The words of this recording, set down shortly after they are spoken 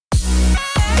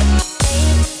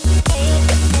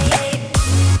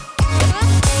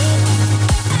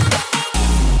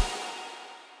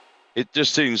it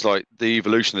just seems like the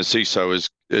evolution of CISO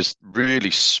has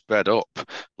really sped up,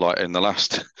 like in the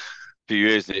last few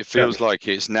years. And it Yeah, feels like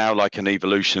it's now like an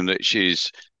evolution that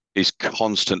is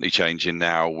constantly changing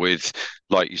now with,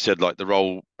 like you said, like the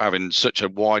role having such a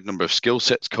wide number of skill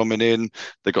sets coming in.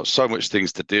 They've got so much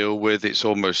things to deal with. It's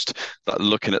almost like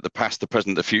looking at the past, the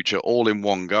present, the future all in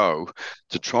one go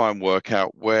to try and work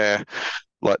out where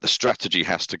like the strategy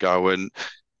has to go. And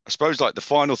I suppose like the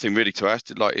final thing really to ask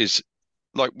like is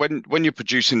like when you're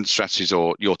producing strategies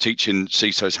or you're teaching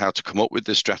CISOs how to come up with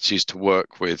the strategies to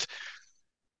work with,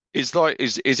 is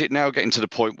it now getting to the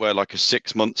point where like a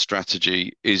 6 month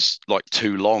strategy is like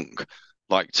too long,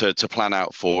 like to plan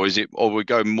out for? Is it, or we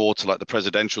go more to like the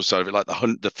presidential side of it, like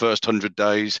the first 100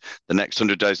 days, the next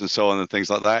 100 days, and so on, and things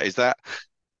like that? Is that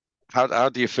how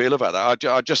do you feel about that?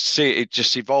 I just see it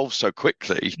just evolves so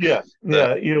quickly yeah,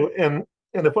 that yeah.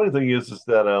 And the funny thing is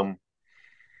that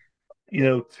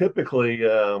typically,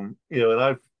 and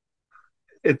I've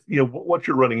it's what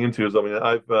you're running into is, I mean,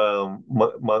 I've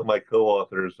my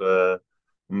co-authors,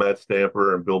 Matt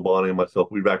Stamper and Bill Bonney and myself,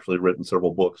 we've actually written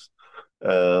several books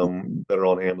that are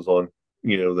on Amazon,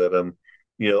 that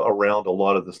around a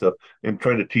lot of the stuff and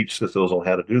trying to teach CISOs on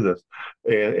how to do this.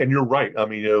 And you're right. I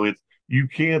mean, it's you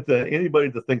can't anybody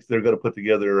that thinks they're going to put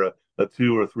together a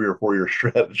 2 or 3 or 4 year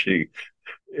strategy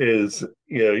is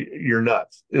you're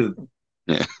nuts.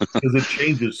 yeah, Because it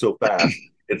changes so fast.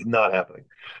 It's not happening.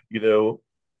 You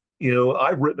know,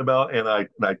 I've written about and I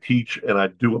teach and I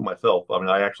do it myself. I mean,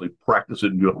 I actually practice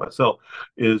it and do it myself.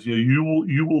 Is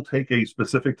you will take a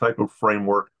specific type of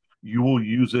framework. You will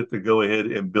use it to go ahead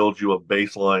and build you a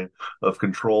baseline of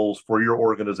controls for your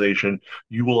organization.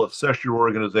 You will assess your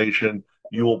organization.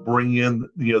 You will bring in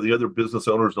the other business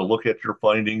owners to look at your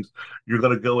findings. You're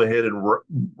going to go ahead and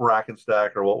rack and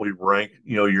stack, or what we rank,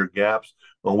 your gaps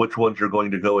on which ones you're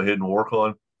going to go ahead and work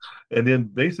on. And then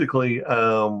basically,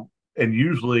 and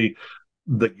usually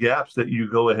the gaps that you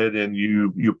go ahead and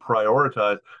you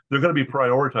prioritize, they're going to be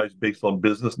prioritized based on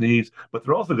business needs, but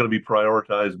they're also going to be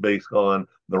prioritized based on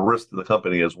the risk to the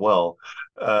company as well.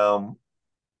 Um,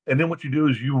 and then what you do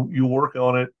is you work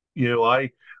on it.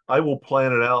 I will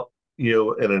plan it out, in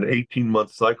an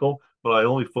 18-month cycle, but I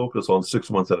only focus on 6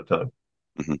 months at a time.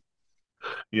 mhm,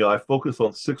 I focus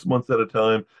on 6 months at a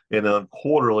time, and on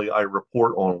quarterly, I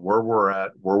report on where we're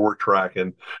at, where we're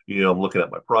tracking. I'm looking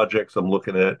at my projects. I'm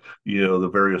looking at the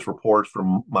various reports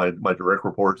from my direct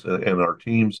reports and our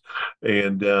teams,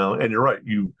 and you're right.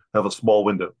 You have a small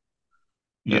window.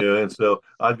 yeah, And so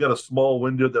I've got a small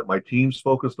window that my team's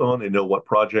focused on. They know what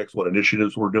projects, what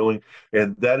initiatives we're doing,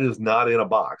 and that is not in a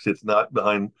box. It's not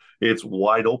behind. It's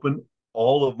wide open.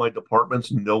 All of my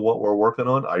departments know what we're working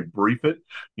on. I brief it.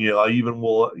 I even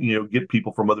will, get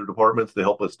people from other departments to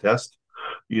help us test,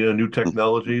 new mhm,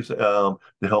 technologies, to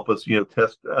help us,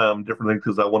 test different things,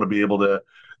 because I want to be able to,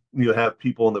 have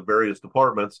people in the various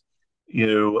departments, you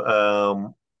know,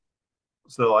 um,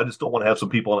 so I just don't want to have some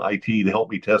people in IT to help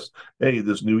me test, hey,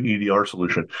 this new EDR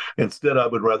solution. Instead, I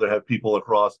would rather have people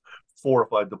across 4 or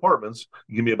 5 departments,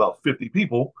 give me about 50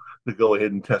 people to go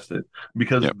ahead and test it,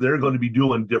 because yeah, they're going to be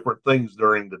doing different things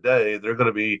during the day. They're going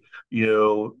to be,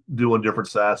 doing different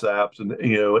SaaS apps,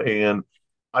 and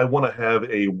I want to have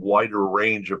a wider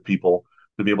range of people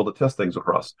to be able to test things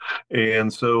across.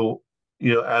 And so,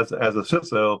 as a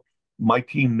CISO, my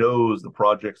team knows the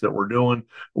projects that we're doing.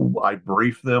 I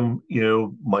brief them,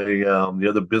 my the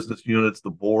other business units,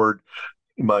 the board,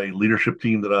 my leadership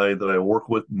team that I work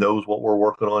with knows what we're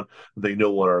working on. They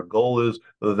know what our goal is.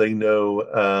 They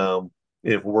know,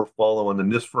 if we're following the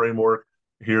NIST framework,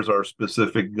 here's our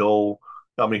specific goal.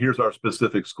 I mean, here's our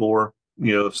specific score,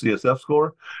 CSF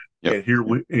score, yeah, and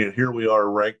here we are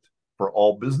ranked for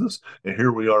all business, and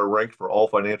here we are ranked for all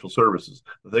financial services.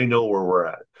 They know where we're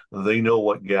at. They know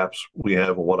what gaps we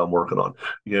have and what I'm working on.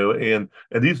 And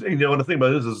these, and the thing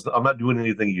about this is I'm not doing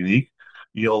anything unique.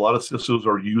 A lot of CISOs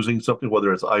are using something,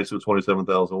 whether it's ISO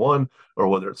 27001 or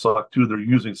whether it's SOC 2, they're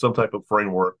using some type of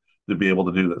framework to be able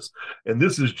to do this. And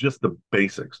this is just the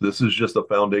basics. This is just the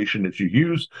foundation that you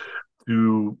use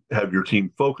to have your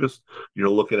team focused. You're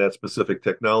looking at specific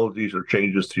technologies or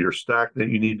changes to your stack that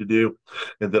you need to do.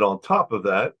 And then on top of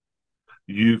that,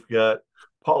 you've got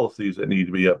policies that need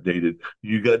to be updated.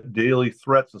 You've got daily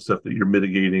threats and stuff that you're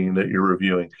mitigating and that you're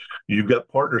reviewing. You've got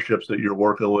partnerships that you're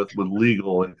working with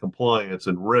legal and compliance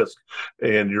and risk.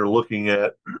 And you're looking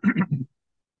at,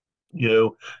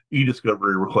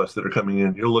 e-discovery requests that are coming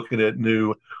in. You're looking at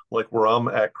new, like where I'm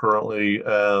at currently,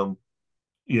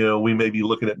 we may be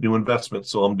looking at new investments.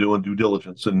 So I'm doing due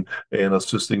diligence and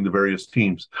assisting the various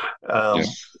teams. yeah, Um,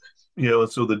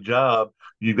 and so the job,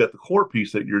 you've got the core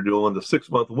piece that you're doing, the 6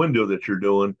 month window that you're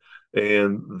doing.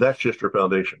 And that's just your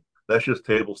foundation. That's just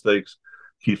table stakes,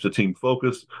 keeps the team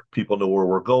focused. People know where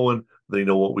we're going. They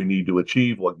know what we need to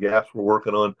achieve, what gaps we're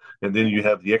working on. And then you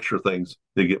have the extra things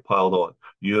that get piled on.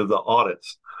 You have the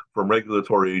audits from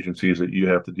regulatory agencies that you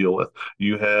have to deal with.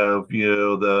 You have,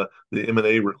 the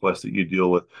M&A requests that you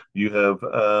deal with. You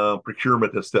have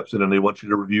procurement that steps in and they want you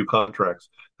to review contracts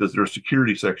because there are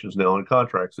security sections now in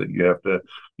contracts that you have to,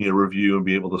 review and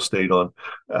be able to state on.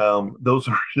 Those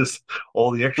are just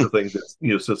all the extra things that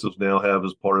CISOs now have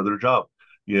as part of their job.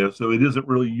 So it isn't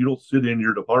really, you don't sit in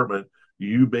your department.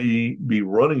 You may be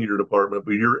running your department,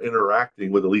 but you're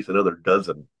interacting with at least another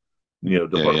dozen, Yeah, yeah,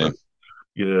 departments.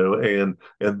 And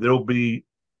there'll be,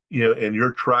 and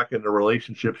you're tracking the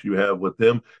relationships you have with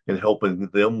them and helping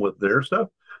them with their stuff.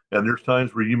 And there's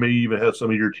times where you may even have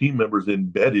some of your team members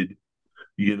embedded.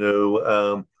 You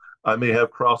know, I may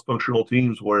have cross-functional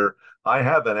teams where I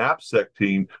have an AppSec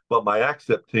team, but my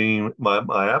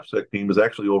AppSec team is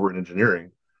actually over in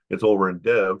engineering. It's over in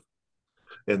dev,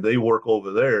 and they work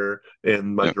over there.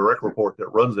 And my yeah, direct report that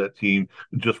runs that team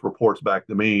just reports back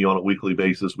to me on a weekly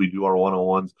basis. We do our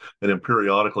one-on-ones, and then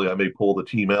periodically I may pull the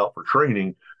team out for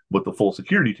training with the full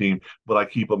security team, but I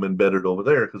keep them embedded over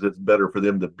there because it's better for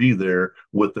them to be there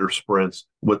with their sprints,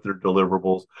 with their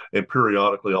deliverables. And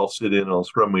periodically I'll sit in on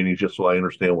scrum meetings just so I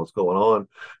understand what's going on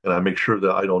and I make sure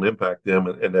that I don't impact them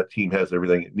and that team has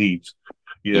everything it needs.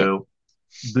 You yeah, know,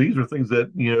 these are things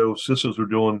that CISOs are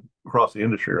doing across the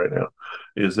industry right now.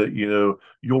 Is that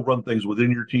you'll run things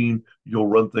within your team, you'll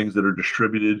run things that are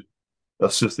distributed,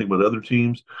 assisting with other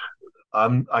teams. I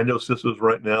know CISOs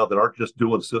right now that aren't just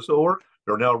doing CISO work;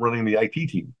 they're now running the IT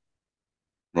team.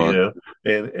 You right, know,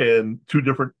 and two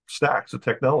different stacks of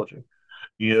technology.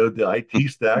 The IT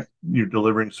stack, you're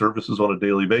delivering services on a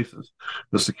daily basis.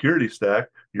 The security stack,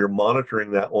 you're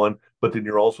monitoring that one, but then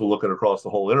you're also looking across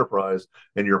the whole enterprise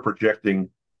and you're projecting,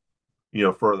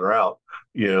 further out.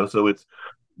 So it's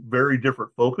very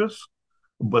different focus,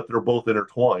 but they're both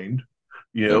intertwined.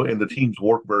 yeah, And the teams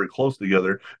work very close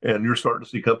together. And you're starting to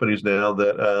see companies now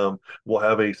that will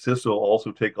have a CISO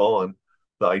also take on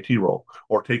the IT role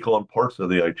or take on parts of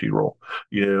the IT role.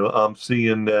 I'm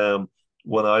seeing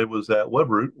when I was at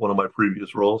Webroot, one of my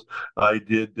previous roles, I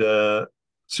did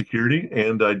security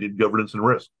and I did governance and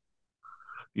risk.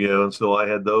 And so I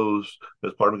had those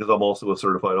as part of because I'm also a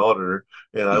certified auditor,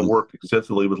 and I mhm, worked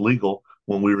extensively with legal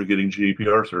when we were getting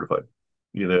GDPR certified.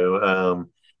 You know,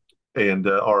 and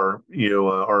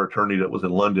our attorney that was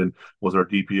in London was our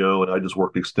DPO, and I just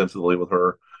worked extensively with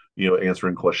her.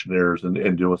 Answering questionnaires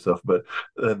and doing stuff, but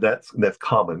that's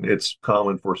common. It's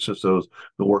common for CISOs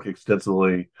to work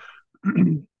extensively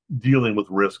dealing with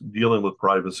risk, dealing with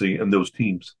privacy, and those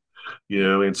teams.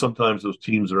 And sometimes those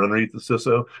teams are underneath the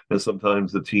CISO, and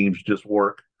sometimes the teams just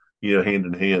work, hand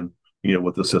in hand,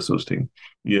 with the CISO's team.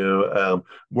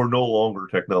 We're no longer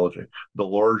technology. The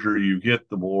larger you get,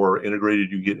 the more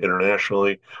integrated you get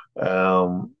internationally.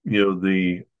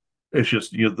 It's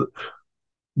just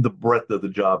the breadth of the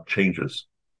job changes,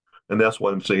 and that's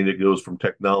why I'm saying it goes from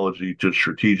technology to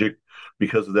strategic.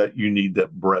 Because of that, you need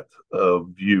that breadth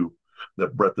of view,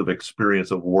 that breadth of experience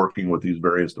of working with these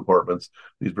various departments,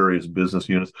 these various business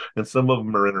units. And some of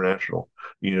them are international,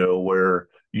 where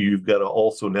you've got to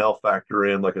also now factor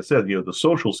in, like I said, the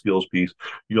social skills piece.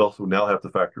 You also now have to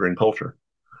factor in culture.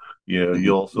 You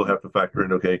mhm. also have to factor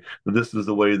in, okay, this is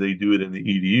the way they do it in the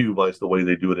EDU, vice the way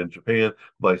they do it in Japan,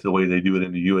 vice the way they do it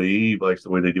in the UAE, vice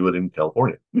the way they do it in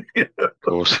California. Of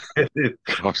course, it,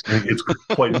 gosh, it gets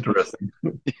quite interesting.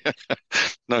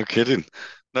 no kidding,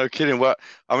 no kidding. Well,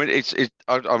 I mean,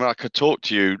 I mean, I could talk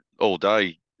to you all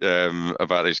day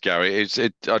about this, Gary.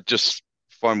 I just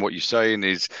find what you're saying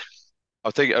is I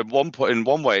think at one point, in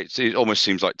one way, it almost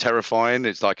seems like terrifying.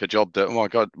 It's like a job that, oh my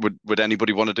God, would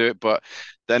anybody want to do it? But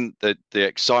then the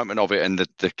excitement of it and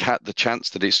the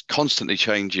chance that it's constantly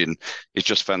changing is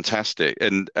just fantastic.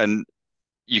 And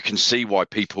you can see why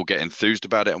people get enthused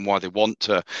about it and why they want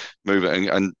to move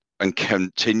it and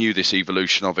continue this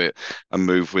evolution of it and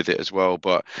move with it as well.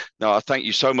 But no, I thank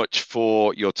you so much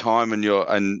for your time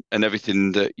and and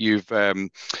everything that you've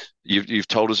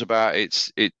told us about.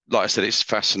 It like I said, it's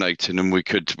fascinating, and we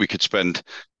could spend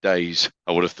days.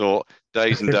 I would have thought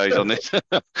days and days on this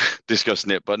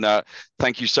discussing it. But no,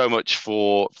 thank you so much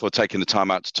for taking the time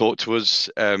out to talk to us.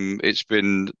 It's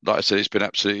been, like I said, it's been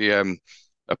absolutely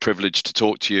a privilege to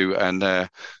talk to you, and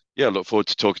yeah, look forward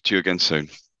to talking to you again soon.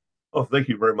 Oh, thank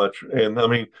you very much. And I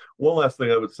mean, one last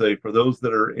thing I would say for those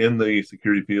that are in the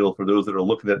security field, for those that are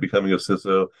looking at becoming a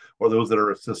CISO, or those that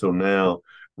are a CISO now,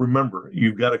 remember,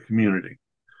 you've got a community.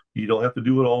 You don't have to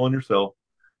do it all on yourself.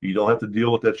 You don't have to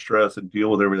deal with that stress and deal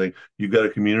with everything. You've got a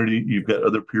community, you've got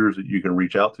other peers that you can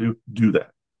reach out to. Do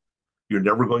that. You're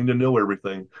never going to know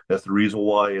everything. That's the reason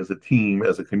why, as a team,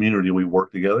 as a community, we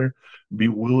work together. Be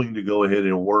willing to go ahead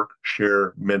and work,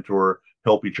 share, mentor,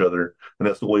 help each other, and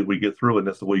that's the way we get through it. And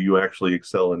that's the way you actually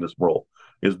excel in this world.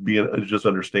 Is being just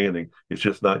understanding. It's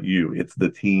just not you; it's the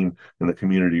team and the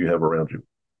community you have around you.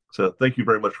 So, thank you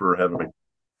very much for having me.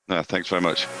 No, thanks very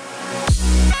much.